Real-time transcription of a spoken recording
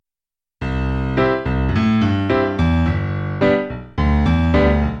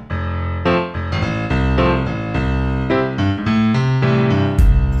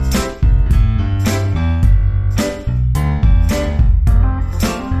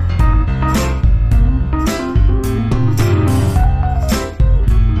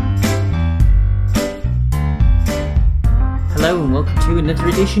another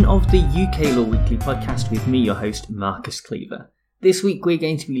edition of the UK Law Weekly podcast with me, your host, Marcus Cleaver. This week we're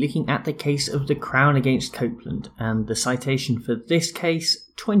going to be looking at the case of the Crown against Copeland, and the citation for this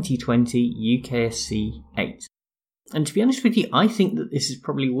case, 2020 UKSC 8. And to be honest with you, I think that this is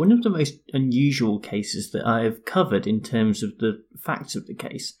probably one of the most unusual cases that I have covered in terms of the facts of the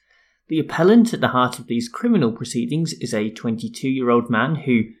case. The appellant at the heart of these criminal proceedings is a 22-year-old man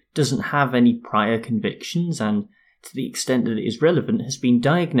who doesn't have any prior convictions and, to the extent that it is relevant, has been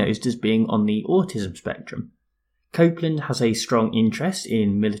diagnosed as being on the autism spectrum. Copeland has a strong interest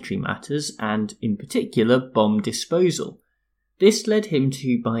in military matters and, in particular, bomb disposal. This led him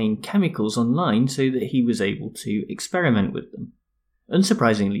to buying chemicals online so that he was able to experiment with them.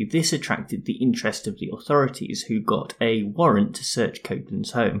 Unsurprisingly, this attracted the interest of the authorities, who got a warrant to search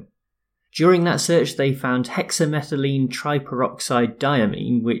Copeland's home. During that search, they found hexamethylene triperoxide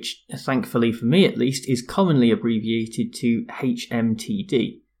diamine, which, thankfully for me at least, is commonly abbreviated to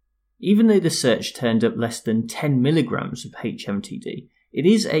HMTD. Even though the search turned up less than 10 milligrams of HMTD, it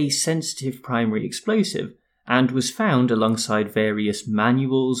is a sensitive primary explosive and was found alongside various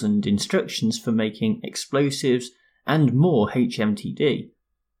manuals and instructions for making explosives and more HMTD.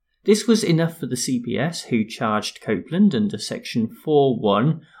 This was enough for the CPS, who charged Copeland under Section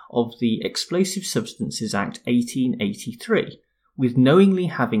 4.1 of the Explosive Substances Act 1883, with knowingly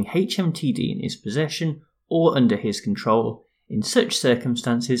having HMTD in his possession or under his control in such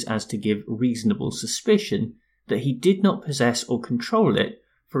circumstances as to give reasonable suspicion that he did not possess or control it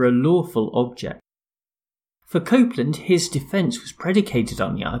for a lawful object. For Copeland, his defence was predicated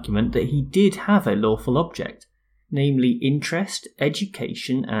on the argument that he did have a lawful object, namely interest,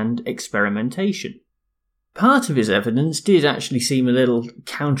 education, and experimentation. Part of his evidence did actually seem a little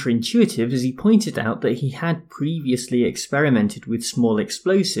counterintuitive, as he pointed out that he had previously experimented with small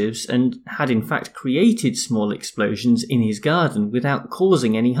explosives and had in fact created small explosions in his garden without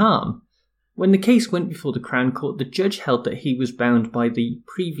causing any harm. When the case went before the Crown Court, the judge held that he was bound by the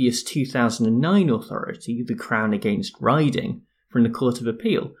previous 2009 authority, the Crown against Riding, from the Court of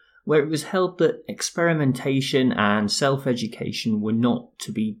Appeal, where it was held that experimentation and self-education were not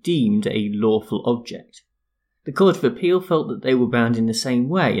to be deemed a lawful object. The Court of Appeal felt that they were bound in the same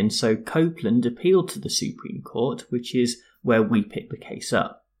way, and so Copeland appealed to the Supreme Court, which is where we pick the case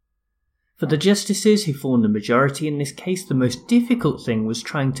up. For the justices who formed the majority in this case, the most difficult thing was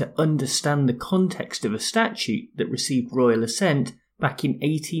trying to understand the context of a statute that received royal assent back in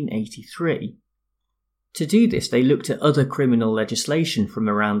 1883. To do this, they looked at other criminal legislation from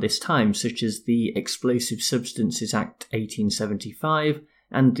around this time, such as the Explosive Substances Act 1875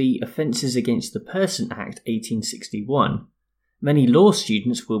 and the Offences Against the Person Act 1861. Many law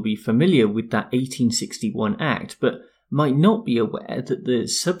students will be familiar with that 1861 Act, but might not be aware that the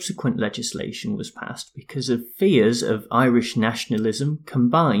subsequent legislation was passed because of fears of Irish nationalism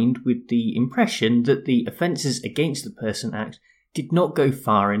combined with the impression that the Offences Against the Person Act did not go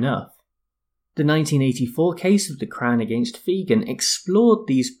far enough. The 1984 case of the Crown against Fegan explored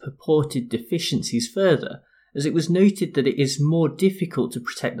these purported deficiencies further, as it was noted that it is more difficult to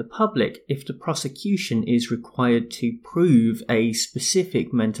protect the public if the prosecution is required to prove a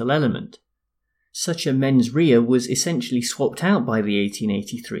specific mental element. Such a mens rea was essentially swapped out by the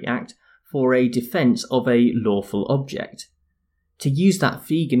 1883 Act for a defence of a lawful object. To use that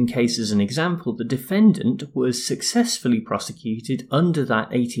Fegan case as an example, the defendant was successfully prosecuted under that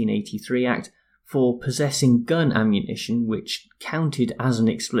 1883 Act for possessing gun ammunition which counted as an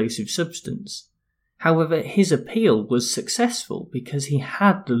explosive substance. However, his appeal was successful because he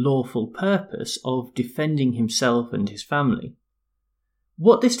had the lawful purpose of defending himself and his family.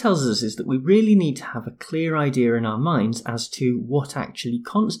 What this tells us is that we really need to have a clear idea in our minds as to what actually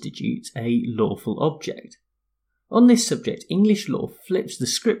constitutes a lawful object. On this subject, English law flips the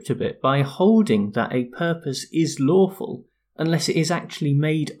script a bit by holding that a purpose is lawful unless it is actually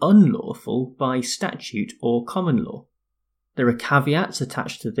made unlawful by statute or common law. There are caveats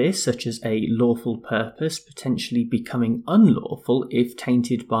attached to this, such as a lawful purpose potentially becoming unlawful if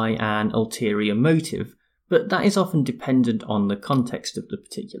tainted by an ulterior motive, but that is often dependent on the context of the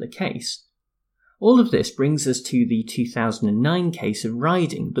particular case. All of this brings us to the 2009 case of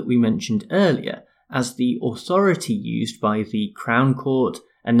Riding that we mentioned earlier as the authority used by the Crown Court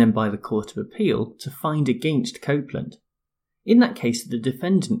and then by the Court of Appeal to find against Copeland. In that case, the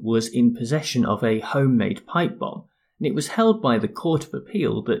defendant was in possession of a homemade pipe bomb, and it was held by the Court of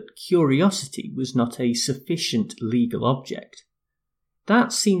Appeal that curiosity was not a sufficient legal object.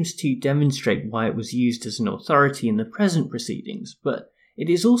 That seems to demonstrate why it was used as an authority in the present proceedings, but it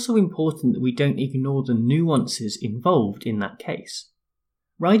is also important that we don't ignore the nuances involved in that case.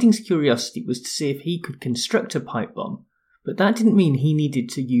 Riding's curiosity was to see if he could construct a pipe bomb, but that didn't mean he needed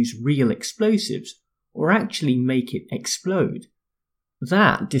to use real explosives or actually make it explode.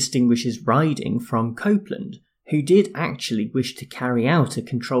 That distinguishes Riding from Copeland, who did actually wish to carry out a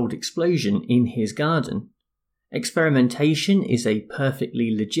controlled explosion in his garden. Experimentation is a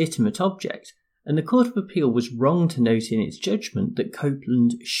perfectly legitimate object, and the Court of Appeal was wrong to note in its judgment that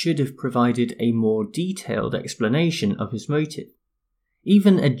Copeland should have provided a more detailed explanation of his motive.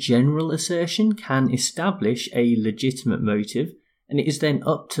 Even a general assertion can establish a legitimate motive, and it is then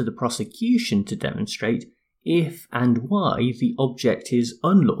up to the prosecution to demonstrate if and why the object is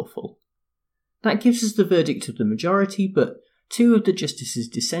unlawful. That gives us the verdict of the majority, but 2 of the justices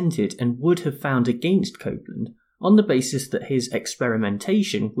dissented and would have found against Copeland on the basis that his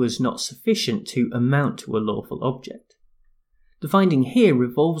experimentation was not sufficient to amount to a lawful object. The finding here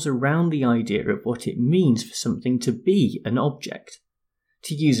revolves around the idea of what it means for something to be an object.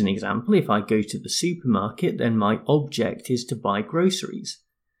 To use an example, if I go to the supermarket, then my object is to buy groceries.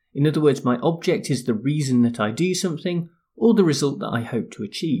 In other words, my object is the reason that I do something or the result that I hope to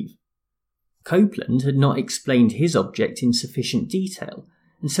achieve. Copeland had not explained his object in sufficient detail,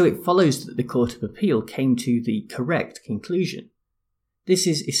 and so it follows that the Court of Appeal came to the correct conclusion. This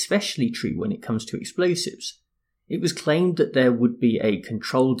is especially true when it comes to explosives. It was claimed that there would be a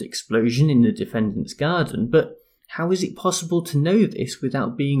controlled explosion in the defendant's garden, but how is it possible to know this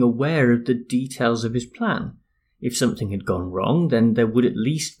without being aware of the details of his plan? If something had gone wrong, then there would at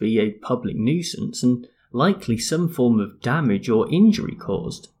least be a public nuisance and likely some form of damage or injury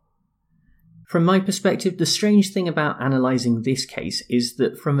caused. From my perspective, the strange thing about analysing this case is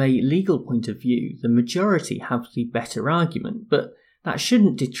that from a legal point of view, the majority have the better argument, but that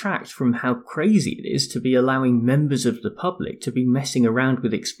shouldn't detract from how crazy it is to be allowing members of the public to be messing around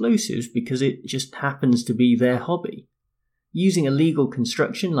with explosives because it just happens to be their hobby. Using a legal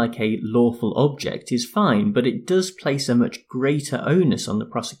construction like a lawful object is fine, but it does place a much greater onus on the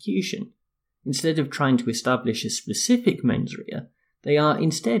prosecution. Instead of trying to establish a specific mens rea, they are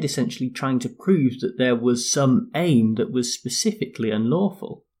instead essentially trying to prove that there was some aim that was specifically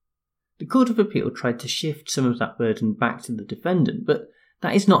unlawful. The Court of Appeal tried to shift some of that burden back to the defendant, but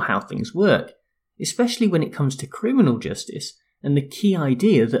that is not how things work, especially when it comes to criminal justice and the key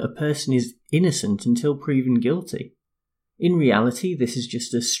idea that a person is innocent until proven guilty. In reality, this is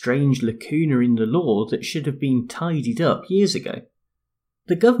just a strange lacuna in the law that should have been tidied up years ago.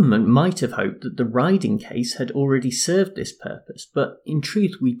 The government might have hoped that the Riding case had already served this purpose, but in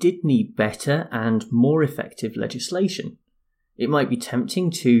truth we did need better and more effective legislation. It might be tempting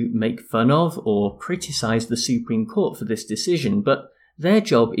to make fun of or criticise the Supreme Court for this decision, but their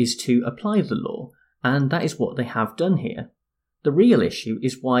job is to apply the law, and that is what they have done here. The real issue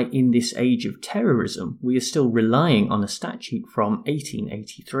is why in this age of terrorism we are still relying on a statute from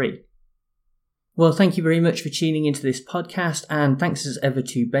 1883. Well, thank you very much for tuning into this podcast, and thanks as ever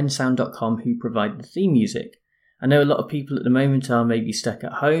to bensound.com who provide the theme music. I know a lot of people at the moment are maybe stuck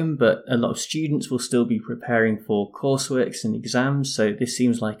at home, but a lot of students will still be preparing for courseworks and exams, so this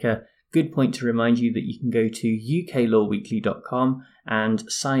seems like a good point to remind you that you can go to uklawweekly.com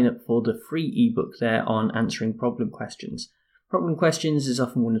and sign up for the free ebook there on answering problem questions. Problem questions is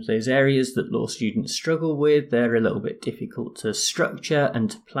often one of those areas that law students struggle with. They're a little bit difficult to structure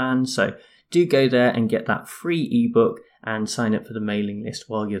and to plan, so do go there and get that free ebook and sign up for the mailing list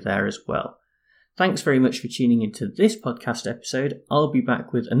while you're there as well. Thanks very much for tuning into this podcast episode. I'll be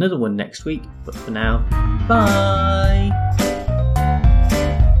back with another one next week, but for now, bye!